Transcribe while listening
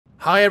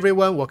Hi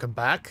everyone, welcome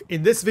back.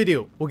 In this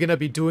video, we're gonna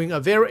be doing a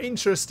very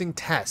interesting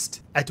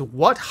test. At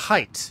what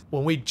height,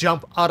 when we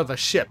jump out of a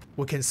ship,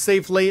 we can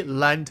safely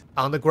land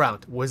on the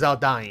ground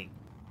without dying.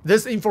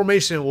 This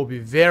information will be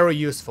very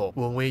useful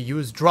when we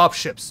use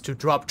dropships to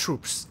drop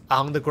troops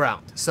on the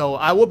ground. So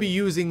I will be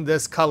using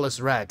this colorless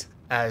red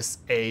as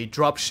a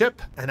dropship,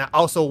 and I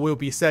also will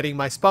be setting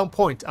my spawn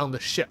point on the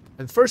ship.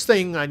 And first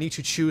thing, I need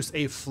to choose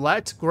a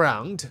flat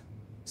ground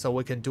so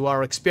we can do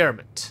our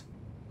experiment.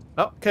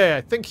 Okay,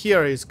 I think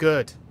here is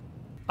good.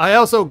 I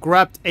also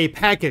grabbed a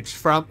package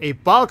from a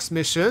box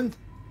mission,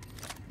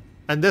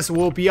 and this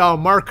will be our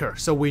marker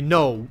so we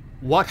know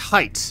what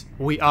height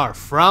we are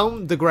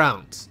from the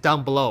ground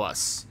down below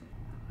us.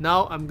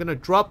 Now I'm gonna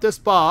drop this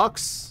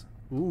box.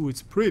 Ooh,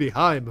 it's pretty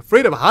high. I'm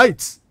afraid of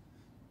heights.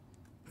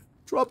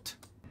 Dropped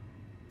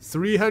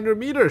 300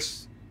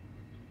 meters.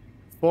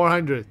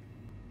 400.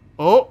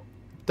 Oh,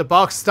 the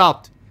box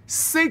stopped.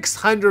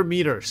 600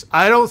 meters.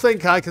 I don't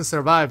think I can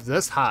survive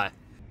this high.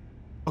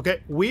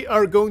 Okay, we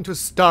are going to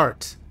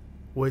start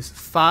with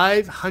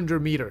 500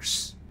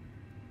 meters.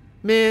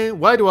 Man,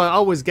 why do I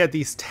always get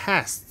these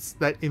tests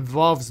that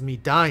involves me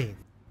dying?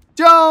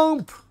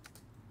 Jump!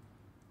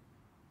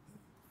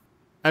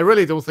 I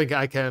really don't think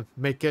I can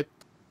make it.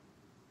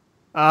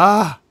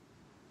 Yeah,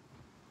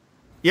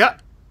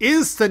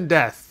 instant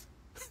death.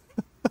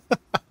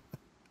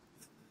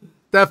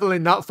 Definitely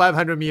not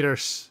 500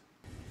 meters.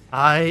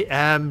 I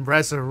am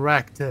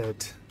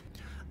resurrected.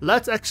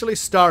 Let's actually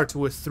start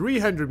with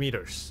 300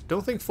 meters.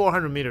 Don't think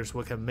 400 meters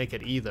we can make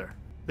it either.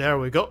 There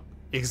we go.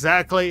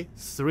 Exactly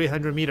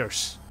 300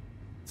 meters.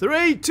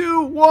 3,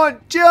 2, 1,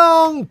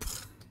 jump!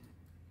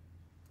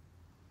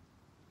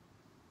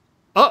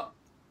 Oh,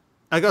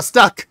 I got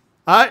stuck.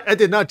 I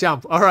did not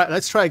jump. All right,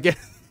 let's try again.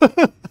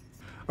 All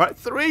right,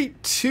 3,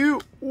 2,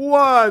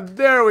 1.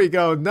 There we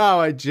go. Now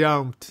I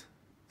jumped.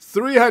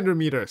 300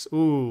 meters.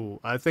 Ooh,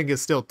 I think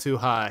it's still too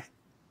high.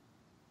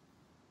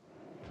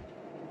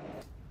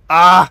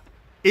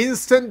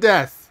 Instant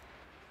death.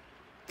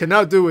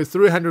 Cannot do with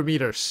 300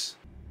 meters.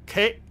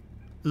 Okay,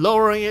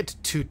 lowering it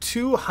to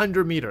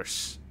 200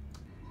 meters.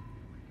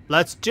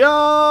 Let's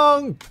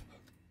jump.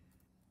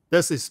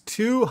 This is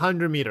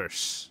 200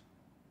 meters.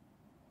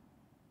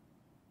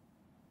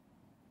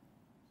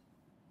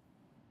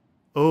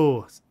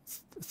 Oh,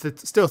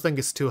 still think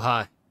it's too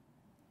high.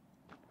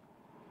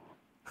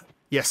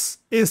 Yes,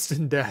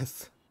 instant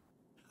death.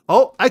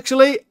 Oh,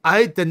 actually,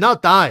 I did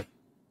not die.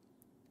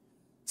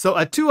 So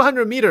at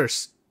 200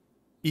 meters,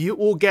 you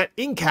will get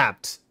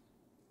incapped.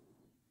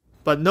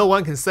 But no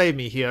one can save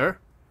me here.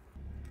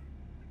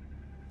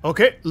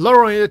 Okay,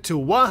 lowering it to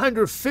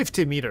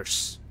 150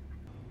 meters.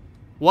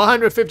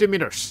 150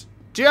 meters.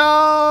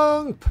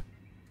 Jump!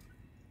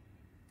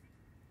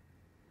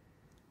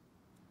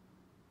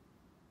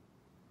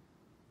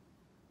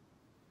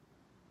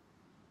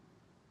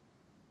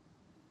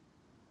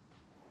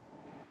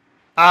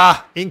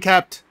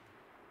 Incapped.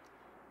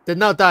 Did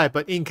not die,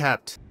 but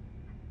incapped.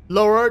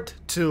 Lowered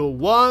to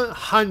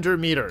 100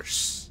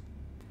 meters.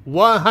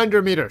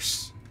 100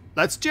 meters.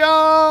 Let's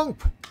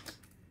jump!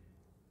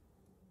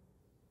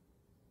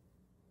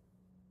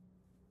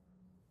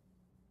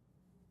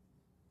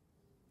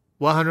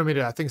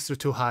 $100 I think it's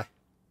too high.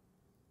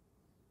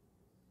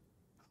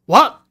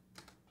 What?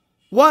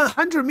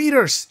 100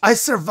 meters! I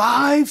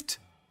survived!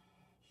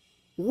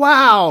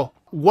 Wow!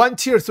 1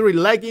 tier 3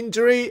 leg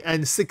injury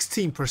and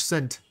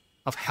 16%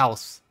 of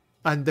health.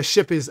 And the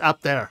ship is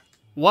up there.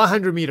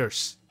 100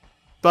 meters.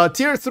 But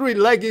tier 3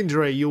 leg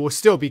injury, you will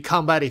still be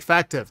combat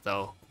effective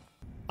though.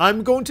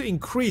 I'm going to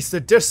increase the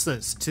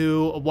distance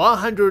to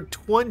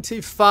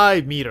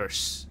 125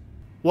 meters.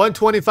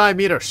 125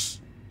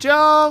 meters.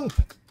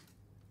 Jump!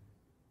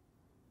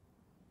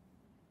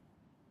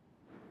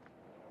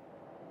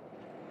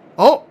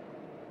 Oh!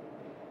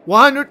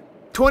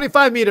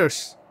 125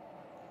 meters.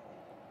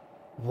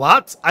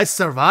 What? I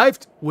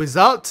survived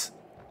without...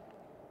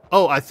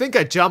 Oh, I think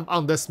I jumped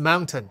on this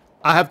mountain.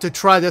 I have to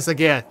try this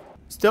again.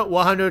 Still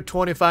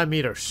 125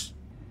 meters.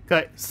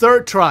 Okay,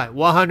 third try,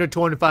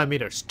 125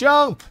 meters.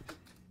 Jump!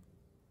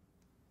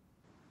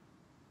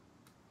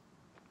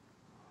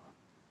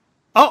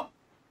 Oh!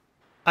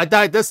 I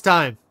died this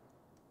time.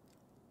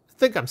 I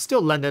think I'm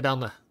still landed on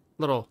the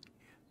little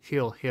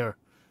hill here.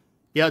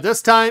 Yeah,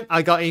 this time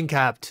I got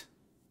incapped.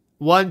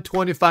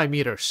 125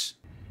 meters.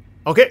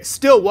 Okay,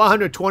 still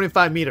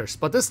 125 meters,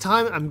 but this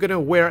time I'm gonna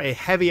wear a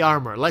heavy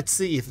armor. Let's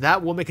see if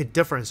that will make a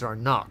difference or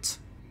not.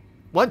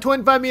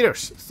 125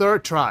 meters,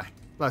 third try.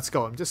 Let's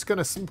go. I'm just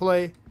gonna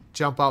simply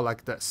jump out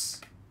like this.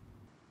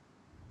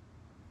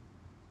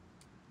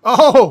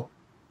 Oh!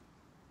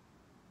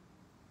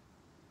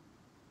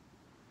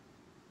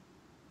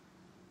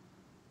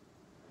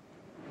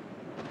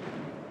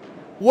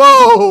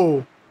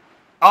 Whoa!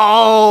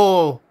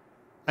 Oh!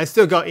 I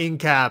still got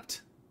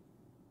incapped.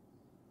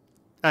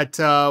 At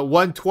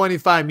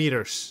 125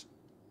 meters.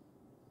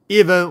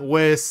 Even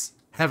with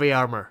heavy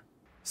armor.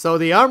 So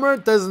the armor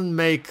doesn't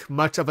make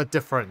much of a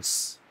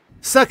difference.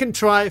 Second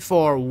try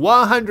for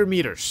 100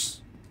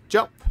 meters.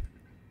 Jump.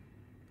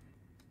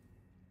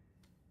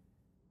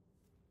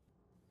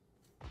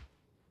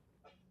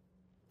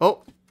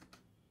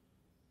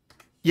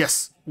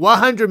 Yes,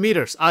 100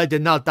 meters, I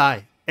did not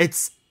die.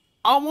 It's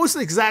almost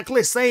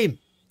exactly same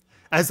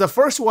as the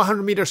first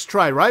 100 meters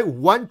try, right?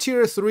 1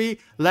 tier 3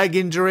 leg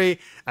injury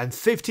and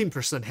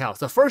 15% health.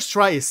 The first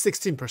try is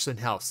 16%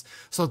 health.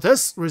 So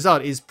this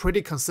result is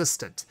pretty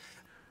consistent.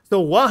 So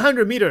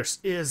 100 meters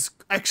is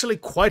actually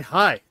quite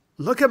high.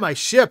 Look at my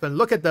ship and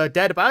look at the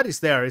dead bodies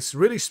there. It's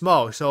really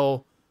small.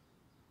 So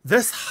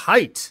this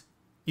height,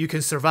 you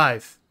can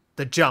survive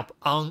the jump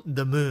on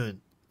the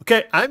moon.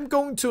 Okay, I'm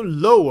going to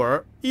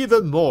lower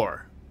even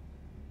more.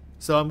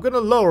 So I'm going to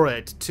lower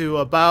it to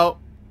about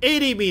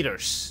 80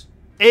 meters.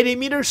 80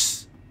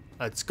 meters.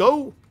 Let's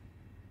go.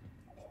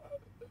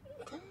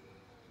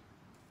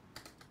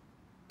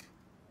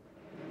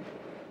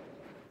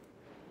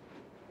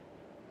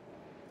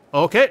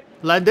 Okay,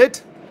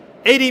 landed.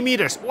 80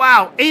 meters.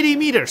 Wow, 80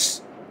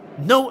 meters.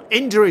 No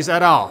injuries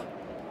at all.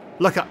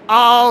 Look at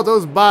all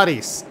those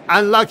bodies.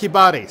 Unlucky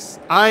bodies.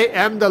 I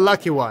am the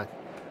lucky one.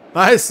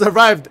 I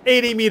survived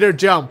 80-meter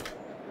jump.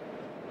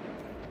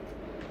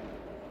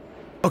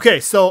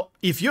 Okay, so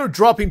if you're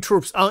dropping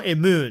troops on a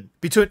moon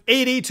between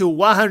 80 to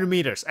 100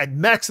 meters at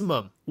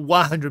maximum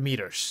 100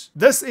 meters,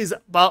 this is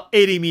about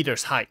 80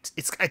 meters height.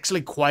 It's actually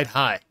quite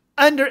high.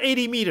 Under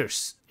 80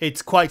 meters,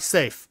 it's quite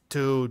safe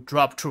to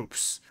drop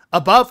troops.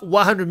 Above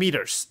 100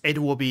 meters, it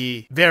will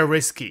be very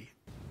risky.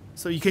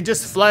 So you can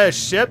just fly a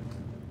ship,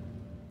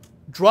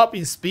 drop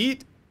in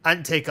speed,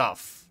 and take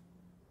off.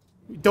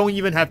 You don't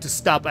even have to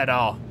stop at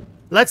all.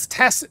 Let's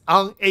test it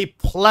on a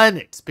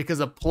planet, because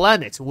a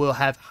planet will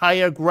have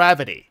higher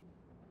gravity.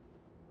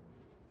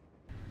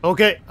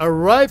 Okay,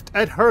 arrived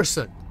at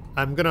Hurston.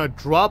 I'm gonna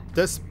drop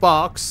this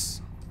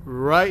box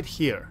right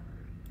here.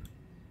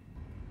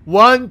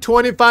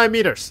 125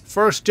 meters,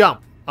 first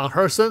jump on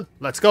Hurston.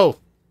 Let's go.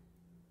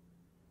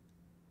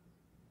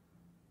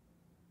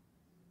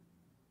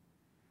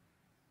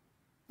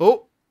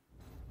 Oh.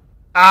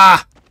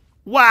 Ah!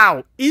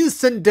 Wow!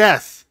 Instant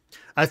death!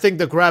 I think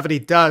the gravity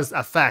does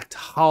affect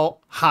how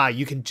high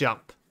you can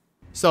jump.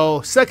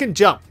 So, second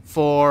jump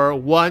for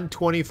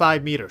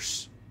 125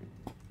 meters.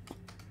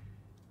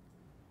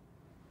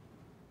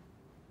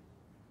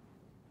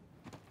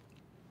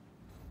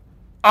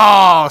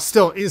 Oh,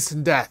 still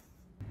instant death.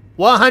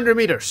 100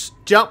 meters,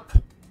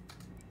 jump.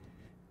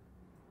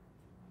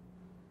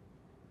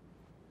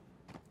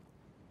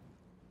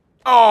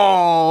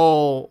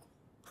 Oh!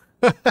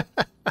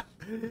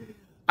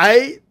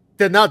 I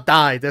did not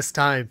die this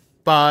time,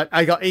 but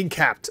I got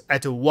incapped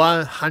at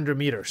 100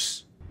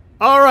 meters.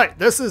 Alright,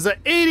 this is an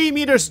 80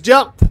 meters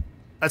jump.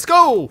 Let's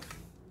go!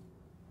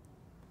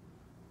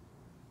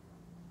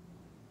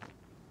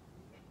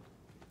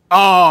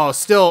 Oh,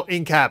 still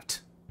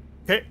incapped.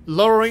 Okay,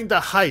 lowering the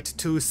height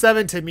to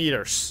 70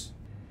 meters.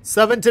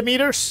 70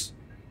 meters,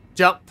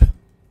 jump.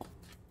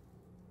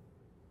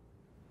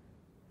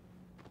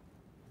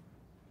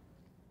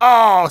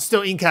 Oh,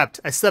 still incapped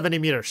at 70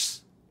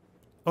 meters.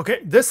 Okay,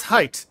 this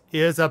height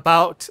is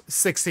about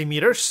 60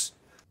 meters.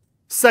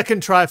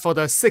 Second try for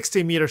the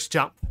 60 meters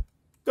jump.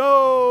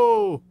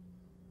 Go!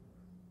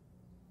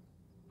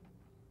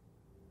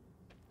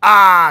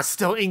 Ah,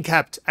 still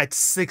incapped at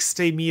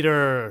 60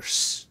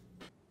 meters.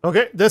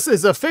 Okay, this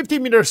is a 50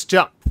 meters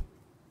jump.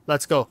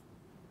 Let's go.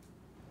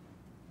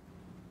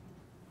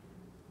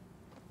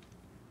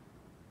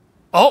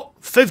 Oh,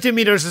 50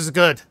 meters is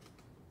good.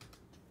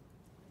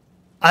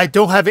 I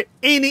don't have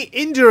any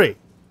injury.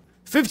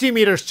 50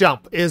 meters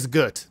jump is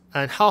good.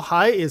 And how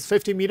high is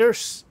 50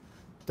 meters?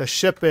 The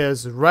ship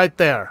is right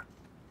there.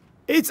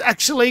 It's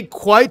actually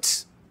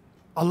quite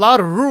a lot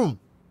of room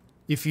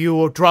if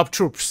you drop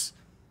troops.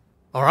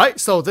 Alright,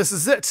 so this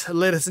is it,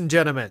 ladies and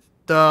gentlemen.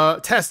 The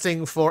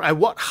testing for at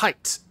what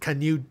height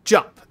can you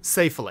jump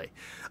safely.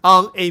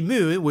 On a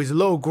moon with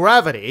low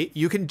gravity,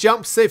 you can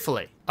jump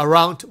safely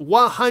around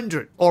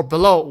 100 or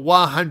below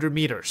 100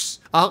 meters.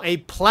 On a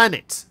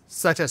planet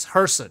such as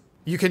Hurston,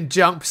 you can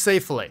jump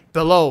safely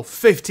below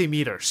 50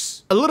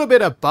 meters. A little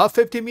bit above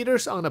 50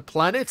 meters on the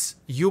planet,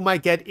 you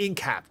might get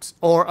incapped.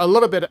 Or a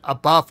little bit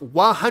above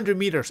 100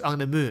 meters on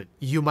the moon,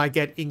 you might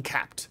get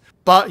incapped.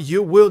 But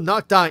you will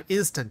not die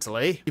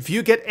instantly. If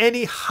you get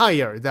any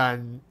higher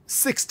than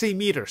 60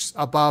 meters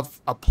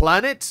above a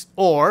planet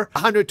or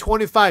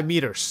 125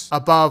 meters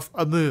above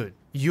a moon,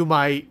 you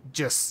might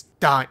just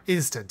die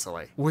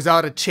instantly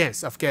without a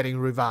chance of getting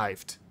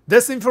revived.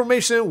 This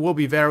information will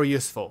be very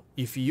useful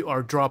if you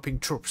are dropping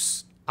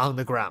troops on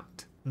the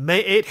ground. May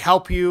it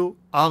help you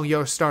on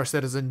your Star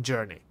Citizen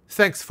journey.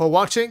 Thanks for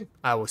watching.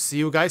 I will see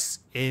you guys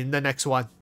in the next one.